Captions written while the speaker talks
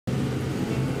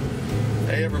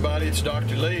Hey everybody, it's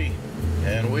Dr. Lee,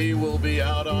 and we will be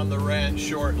out on the ranch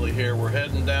shortly here. We're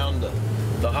heading down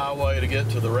the highway to get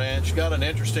to the ranch. Got an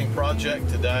interesting project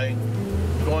today.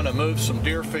 Going to move some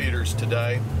deer feeders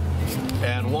today,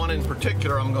 and one in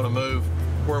particular I'm going to move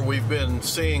where we've been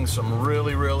seeing some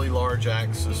really large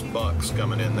axis bucks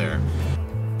coming in there.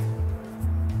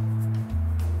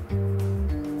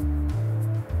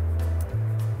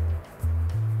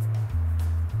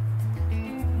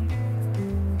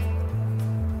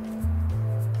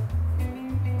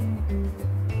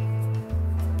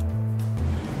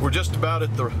 We're just about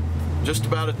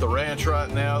at the ranch right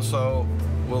now, so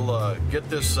we'll get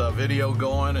this video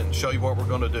going and show you what we're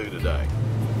going to do today.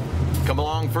 Come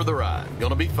along for the ride.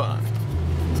 Gonna be fun.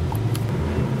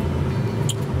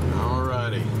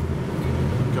 Alrighty,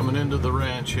 coming into the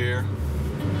ranch here.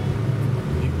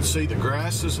 You can see the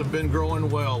grasses have been growing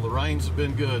well. The rains have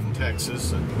been good in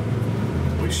Texas,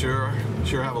 and we sure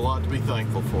have a lot to be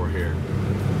thankful for here.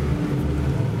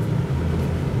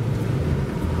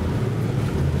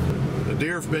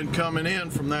 Deer have been coming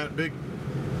in from that big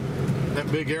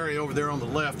area over there on the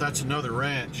left. That's another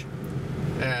ranch,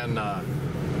 and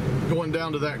going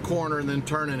down to that corner and then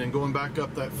turning and going back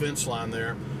up that fence line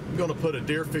there. I'm going to put a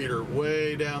deer feeder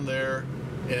way down there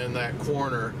in that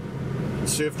corner,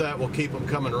 see if that will keep them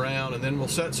coming around, and then we'll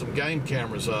set some game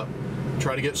cameras up,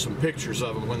 try to get some pictures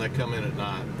of them when they come in at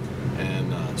night,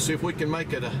 and see if we can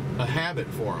make it a habit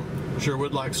for them. Sure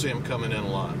would like to see them coming in a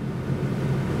lot.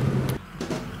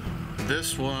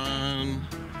 This one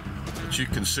that you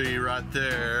can see right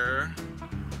there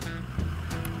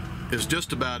is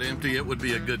just about empty. It would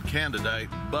be a good candidate,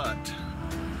 but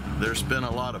there's been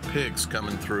a lot of pigs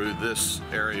coming through this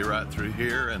area right through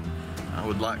here, and I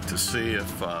would like to see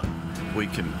if we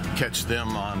can catch them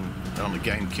on the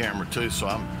game camera too. So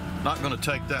I'm not going to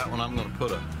take that one. I'm going to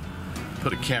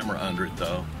put a camera under it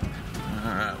though.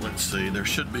 All right, let's see. There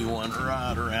should be one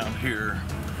right around here,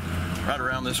 right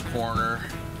around this corner.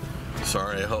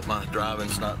 Sorry, I hope my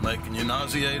driving's not making you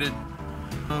nauseated.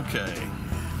 Okay,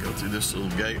 go through this little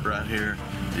gate right here.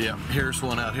 Yeah, here's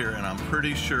one out here, and I'm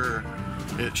pretty sure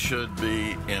it should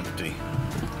be empty.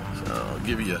 So I'll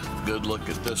give you a good look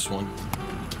at this one.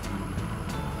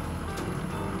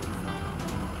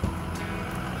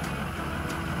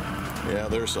 Yeah,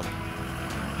 there's a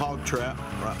hog trap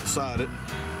right beside it.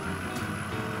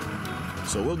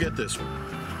 So we'll get this one.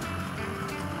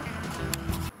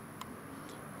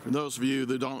 For those of you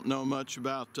that don't know much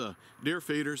about deer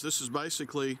feeders, this is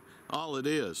basically all it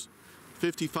is.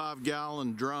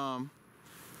 55-gallon drum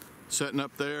sitting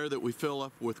up there that we fill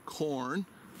up with corn,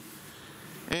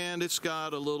 and it's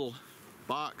got a little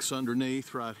box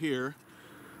underneath right here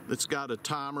that's got a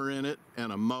timer in it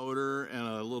and a motor and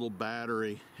a little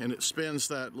battery, and it spins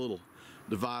that little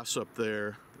device up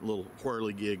there, a little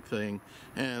whirligig thing,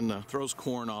 and throws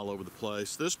corn all over the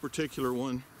place. This particular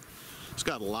one, it's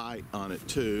got a light on it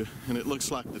too, and it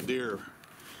looks like the deer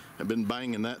have been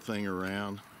banging that thing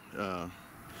around.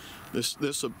 This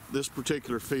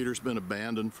particular feeder's been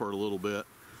abandoned for a little bit,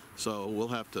 so we'll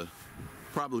have to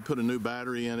probably put a new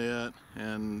battery in it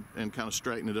and kind of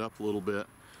straighten it up a little bit,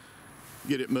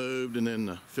 get it moved, and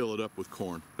then fill it up with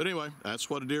corn. But anyway, that's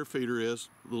what a deer feeder is.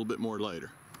 A little bit more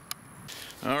later.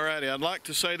 Alrighty, I'd like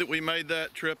to say that we made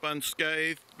that trip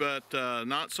unscathed, but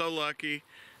not so lucky.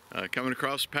 Coming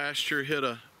across the pasture, hit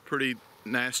a pretty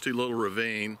nasty little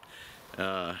ravine,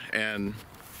 and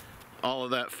all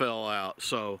of that fell out.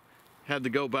 So had to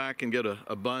go back and get a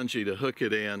bungee to hook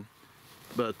it in,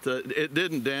 but it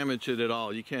didn't damage it at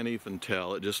all. You can't even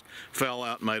tell. It just fell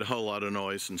out and made a whole lot of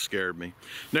noise and scared me.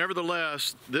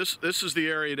 Nevertheless, this is the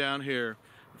area down here,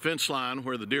 fence line,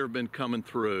 where the deer have been coming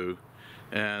through.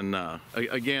 And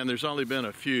again, there's only been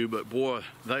a few, but boy,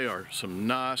 they are some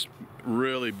nice,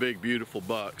 really big, beautiful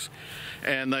bucks.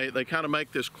 And they kind of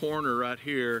make this corner right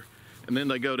here, and then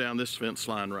they go down this fence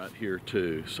line right here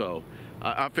too. So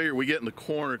I figure we get in the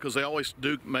corner, because they always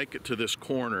do make it to this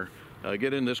corner.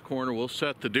 Get in this corner, we'll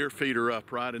set the deer feeder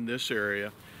up right in this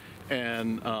area.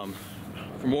 And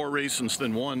for more reasons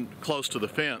than one close to the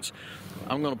fence,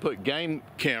 I'm going to put game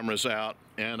cameras out,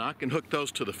 and I can hook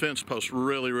those to the fence post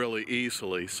really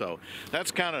easily. So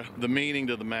that's kind of the meaning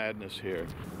to the madness here.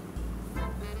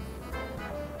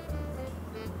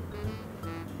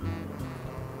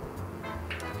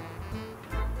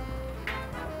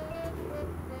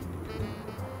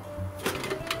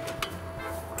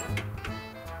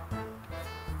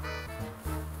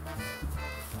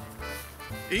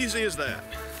 Easy as that.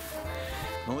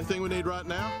 Only thing we need right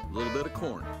now, a little bit of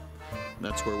corn.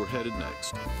 That's where we're headed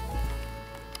next.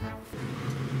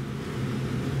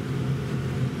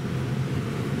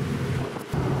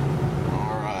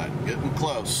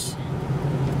 close.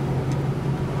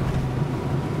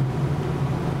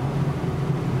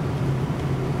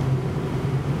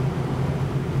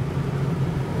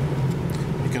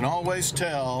 You can always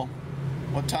tell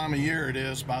what time of year it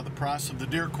is by the price of the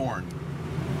deer corn.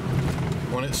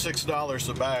 When it's $6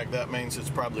 a bag, that means it's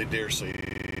probably deer seed.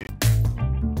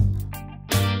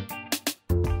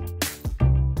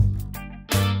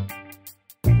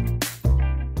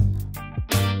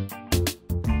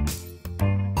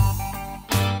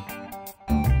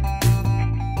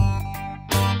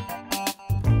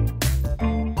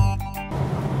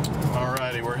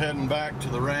 Alrighty, we're heading back to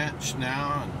the ranch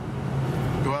now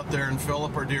and go out there and fill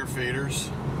up our deer feeders.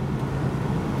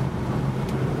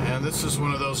 And this is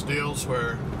one of those deals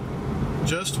where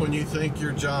just when you think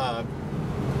your job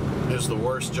is the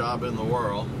worst job in the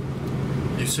world,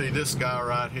 you see this guy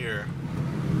right here,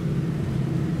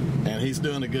 and he's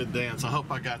doing a good dance. I hope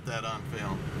I got that on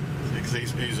film, because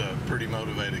he's a pretty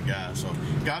motivated guy. So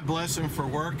God bless him for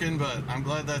working, but I'm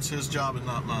glad that's his job and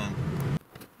not mine.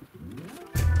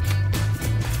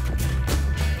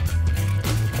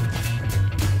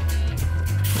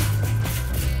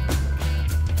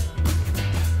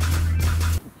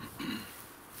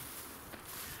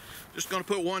 Just going to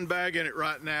put one bag in it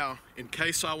right now in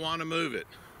case I want to move it.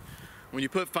 When you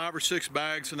put 5 or 6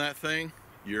 bags in that thing,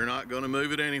 you're not going to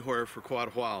move it anywhere for quite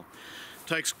a while.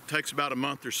 Takes about a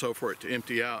month or so for it to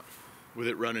empty out with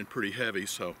it running pretty heavy,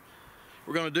 so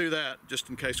we're going to do that just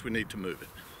in case we need to move it.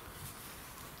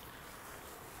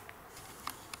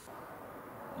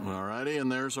 Alrighty,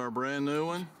 and there's our brand new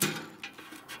one.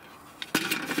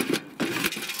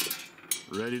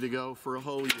 Ready to go for a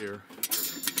whole year.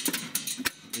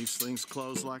 These things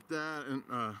close like that, and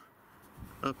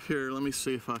up here, let me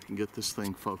see if I can get this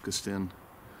thing focused in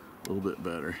a little bit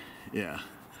better. Yeah,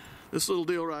 this little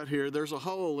deal right here, there's a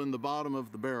hole in the bottom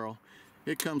of the barrel.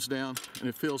 It comes down and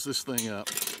it fills this thing up,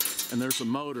 and there's a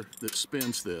motor that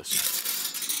spins this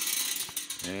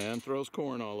and throws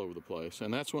corn all over the place.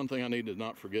 And that's one thing I need to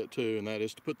not forget too, and that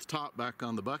is to put the top back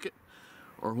on the bucket,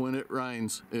 or when it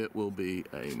rains, it will be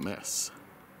a mess.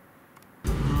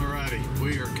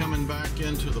 We are coming back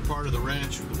into the part of the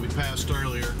ranch that we passed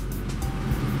earlier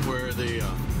where the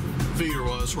feeder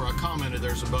was, where I commented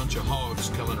there's a bunch of hogs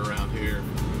coming around here.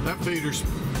 That feeder's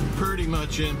pretty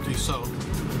much empty, so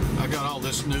I got all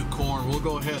this new corn. We'll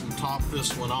go ahead and top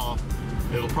this one off.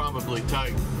 It'll probably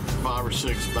take 5 or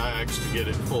 6 bags to get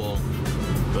it full.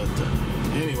 But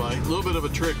anyway, a little bit of a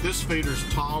trick. This feeder's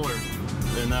taller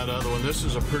than that other one. This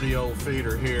is a pretty old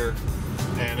feeder here,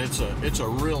 and it's a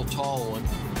real tall one.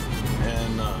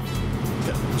 And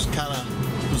just kind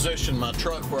of position my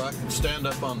truck where I can stand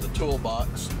up on the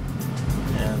toolbox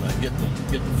and get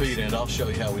the feed in. I'll show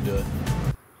you how we do it.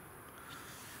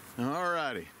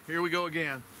 Alrighty, here we go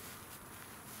again.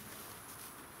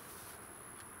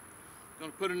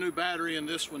 Going to put a new battery in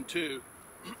this one too.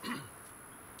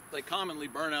 They commonly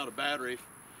burn out a battery.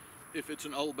 If it's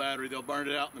an old battery, they'll burn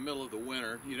it out in the middle of the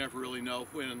winter. You never really know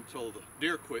when until the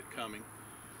deer quit coming.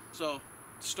 So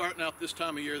starting out this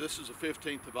time of year, this is the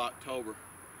 15th of October.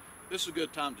 This is a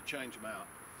good time to change them out.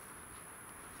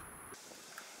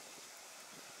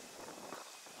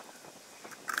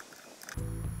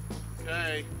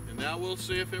 Okay, and now we'll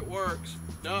see if it works.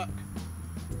 Duck.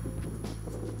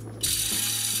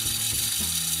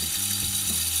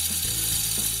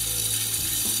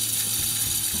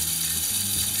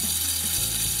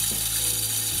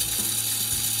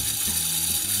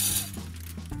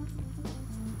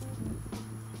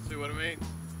 See what I mean?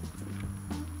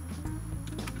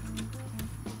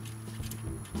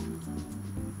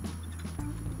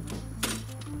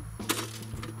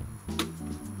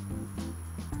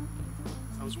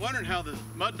 I was wondering how the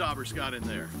mud daubers got in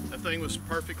there. That thing was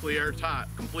perfectly airtight,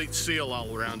 complete seal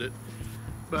all around it.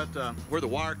 But where the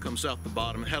wire comes out the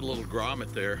bottom, it had a little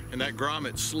grommet there, and that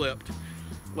grommet slipped,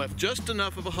 left just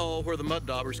enough of a hole where the mud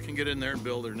daubers can get in there and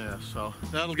build their nest. So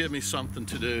that'll give me something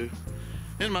to do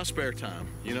in my spare time.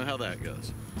 You know how that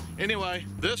goes. Anyway,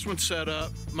 this one's set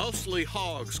up, mostly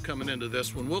hogs coming into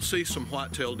this one. We'll see some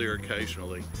white-tailed deer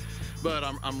occasionally. But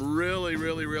I'm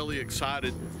really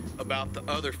excited about the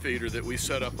other feeder that we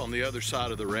set up on the other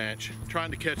side of the ranch,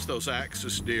 trying to catch those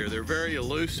axis deer. They're very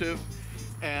elusive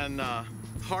and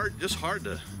hard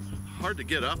to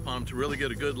get up on them to really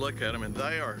get a good look at them, and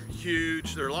they are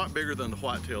huge. They're a lot bigger than the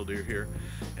white-tailed deer here,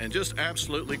 and just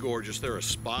absolutely gorgeous. They're a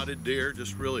spotted deer,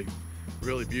 just really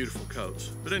beautiful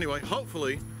coats. But anyway,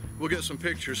 hopefully we'll get some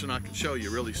pictures and I can show you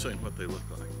really soon what they look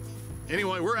like.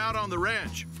 Anyway, we're out on the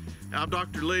ranch. I'm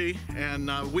Dr. Lee, and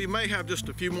we may have just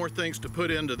a few more things to put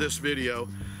into this video.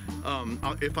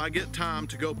 If I get time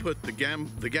to go put the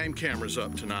game cameras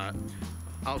up tonight,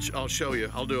 I'll show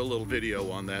you. I'll do a little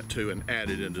video on that too and add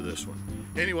it into this one.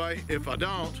 Anyway, if I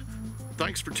don't,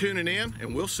 thanks for tuning in,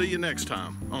 and we'll see you next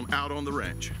time on Out on the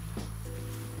Ranch.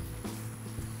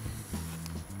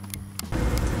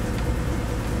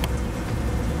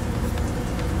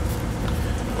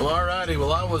 Well, alrighty.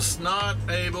 Well, I was not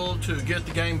able to get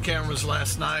the game cameras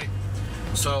last night,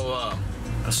 so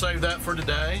I saved that for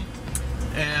today.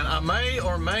 And I may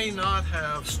or may not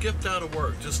have skipped out of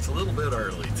work just a little bit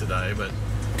early today, but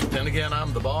then again,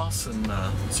 I'm the boss, and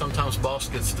sometimes boss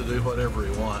gets to do whatever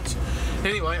he wants.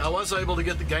 Anyway, I was able to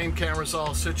get the game cameras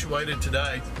all situated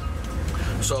today,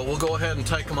 so we'll go ahead and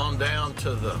take them on down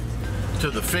to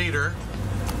the feeder,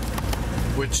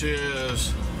 which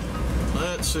is,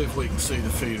 let's see if we can see the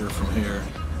feeder from here.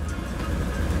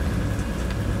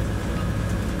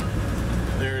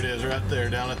 There it is, right there,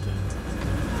 down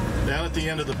at the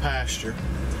end of the pasture.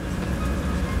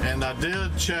 And I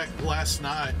did check last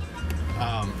night.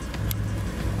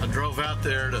 I drove out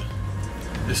there to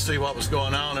see what was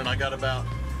going on, and I got about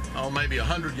maybe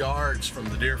 100 yards from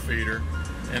the deer feeder,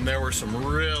 and there were some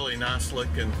really nice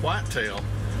looking whitetail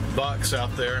bucks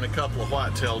out there and a couple of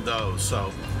whitetail does.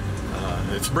 So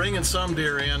it's bringing some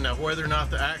deer in. Now, whether or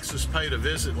not the Axis paid a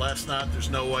visit last night, there's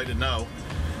no way to know.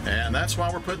 And that's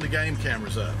why we're putting the game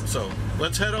cameras up. So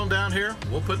let's head on down here.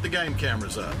 We'll put the game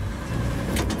cameras up.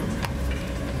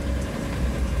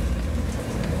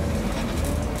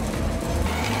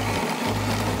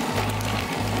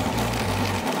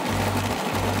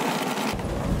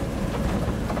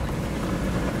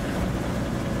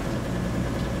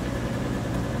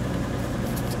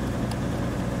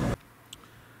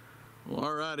 Well,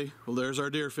 alrighty. Well, there's our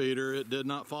deer feeder. It did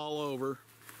not fall over.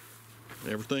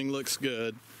 Everything looks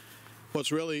good.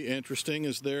 What's really interesting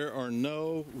is there are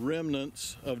no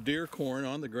remnants of deer corn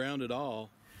on the ground at all.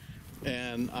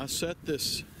 And I set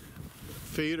this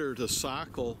feeder to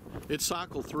cycle. It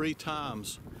cycled 3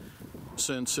 times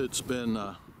since it's been,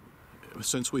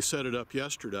 since we set it up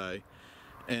yesterday.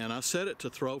 And I set it to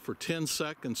throw for 10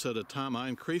 seconds at a time. I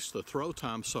increased the throw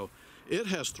time, so it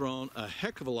has thrown a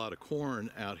heck of a lot of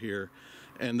corn out here,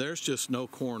 and there's just no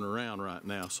corn around right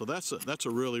now. So that's a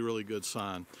really, really good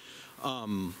sign.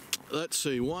 Let's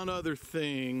see, one other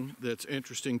thing that's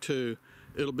interesting too,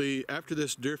 it'll be after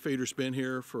this deer feeder's been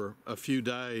here for a few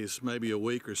days, maybe a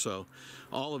week or so,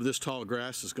 all of this tall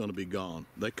grass is going to be gone.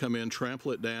 They come in,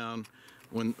 trample it down.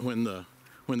 When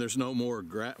there's no more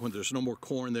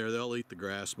corn there, they'll eat the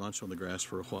grass, munch on the grass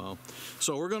for a while.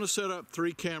 So we're going to set up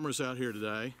 3 cameras out here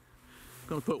today. I'm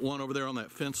going to put one over there on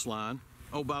that fence line.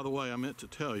 Oh, by the way, I meant to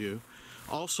tell you,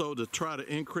 also to try to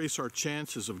increase our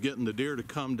chances of getting the deer to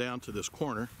come down to this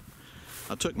corner,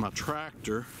 I took my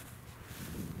tractor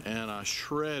and I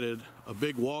shredded a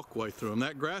big walkway through them.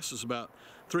 That grass is about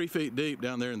 3 feet deep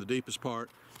down there in the deepest part.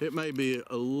 It may be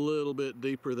a little bit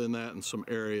deeper than that in some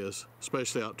areas,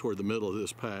 especially out toward the middle of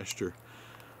this pasture.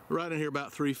 Right in here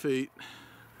about 3 feet.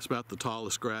 It's about the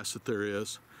tallest grass that there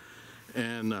is.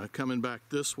 And coming back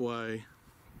this way,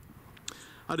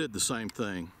 I did the same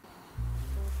thing.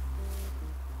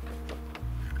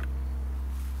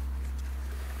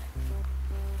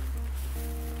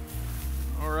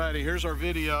 Alrighty, here's our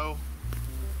video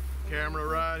camera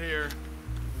right here.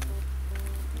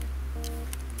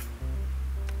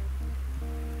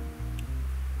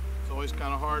 It's always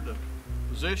kind of hard to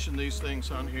position these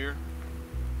things on here.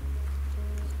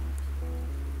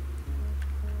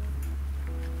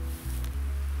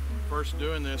 First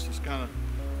doing this is kind of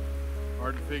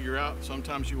hard to figure out.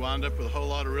 Sometimes you wind up with a whole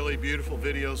lot of really beautiful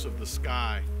videos of the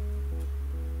sky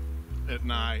at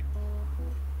night.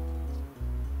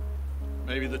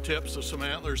 Maybe the tips of some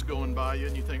antlers going by you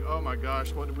and you think, oh my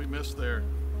gosh, what did we miss there?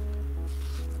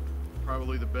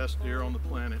 Probably the best deer on the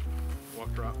planet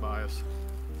walked right by us.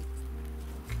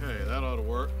 Okay, that ought to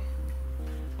work.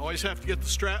 Always have to get the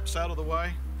straps out of the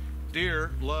way.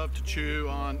 Deer love to chew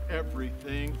on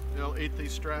everything. They'll eat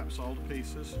these straps all to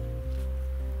pieces.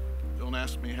 Don't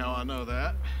ask me how I know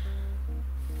that.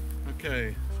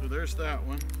 Okay, so there's that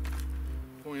one.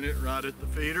 Point it right at the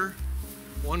feeder.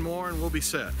 One more and we'll be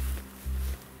set.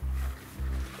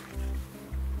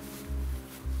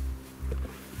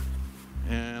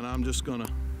 And I'm just gonna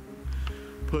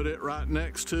put it right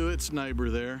next to its neighbor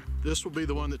there. This will be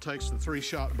the one that takes the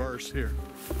 3-shot burst here.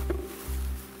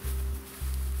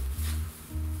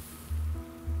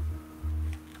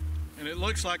 And it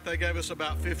looks like they gave us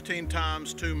about 15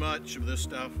 times too much of this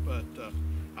stuff, but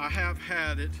I have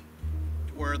had it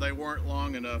to where they weren't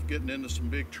long enough, getting into some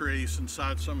big trees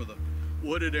inside some of the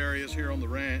wooded areas here on the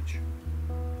ranch.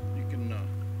 You can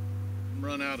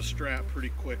run out of strap pretty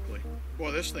quickly.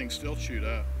 Boy, this thing's still chewed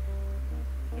up.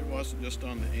 It wasn't just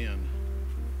on the end.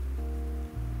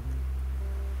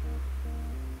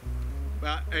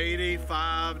 About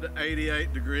 85 to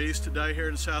 88 degrees today here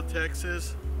in South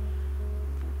Texas.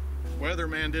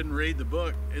 Weatherman didn't read the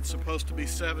book. It's supposed to be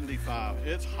 75.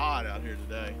 It's hot out here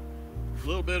today. A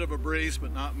little bit of a breeze,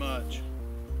 but not much.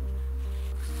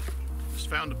 Just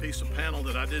found a piece of panel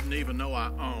that I didn't even know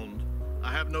I owned.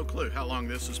 I have no clue how long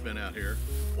this has been out here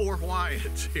or why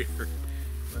it's here.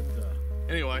 But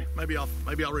anyway, maybe I'll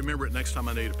remember it next time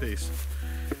I need a piece.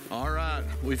 All right,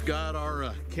 we've got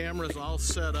our cameras all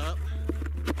set up.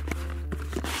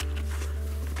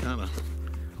 Kind of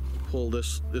pull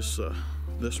this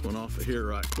one off of here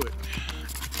right quick,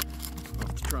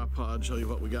 off the tripod, show you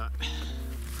what we got.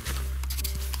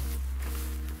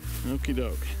 Okie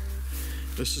doke.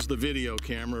 This is the video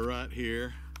camera right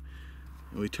here.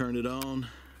 We turn it on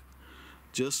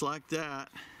just like that.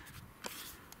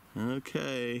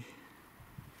 Okay.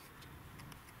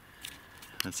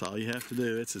 That's all you have to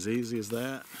do. It's as easy as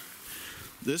that.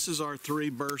 This is our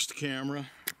 3-burst camera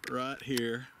right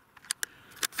here.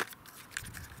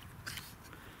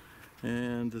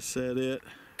 And to set it,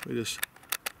 we just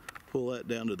pull that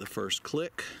down to the first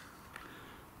click.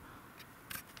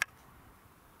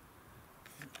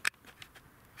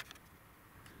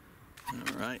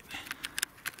 All right.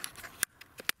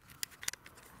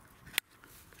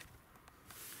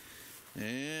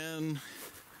 And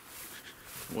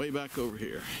way back over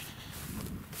here.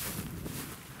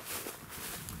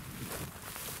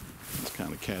 It's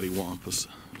kind of cattywampus.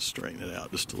 Straighten it out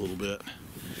just a little bit.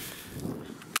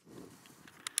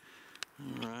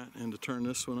 All right, and to turn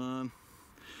this one on,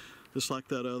 just like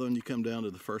that other one, you come down to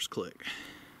the first click.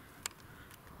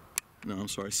 No, I'm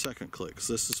sorry, second click, because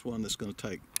this is one that's going to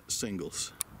take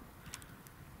singles.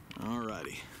 All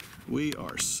righty, we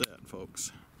are set,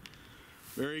 folks.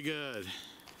 Very good.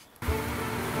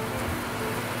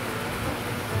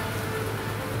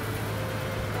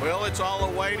 Well, it's all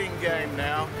a waiting game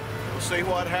now. We'll see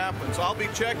what happens. I'll be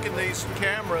checking these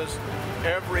cameras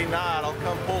every night. I'll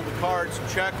come pull the cards and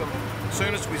check them. As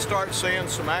soon as we start seeing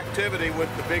some activity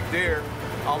with the big deer,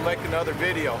 I'll make another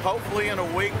video, hopefully in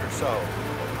a week or so.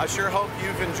 I sure hope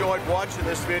you've enjoyed watching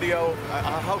this video. I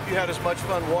hope you had as much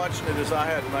fun watching it as I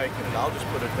had making it. I'll just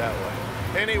put it that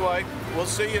way. Anyway, we'll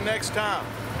see you next time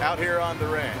out here on the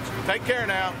ranch. Take care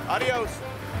now. Adios.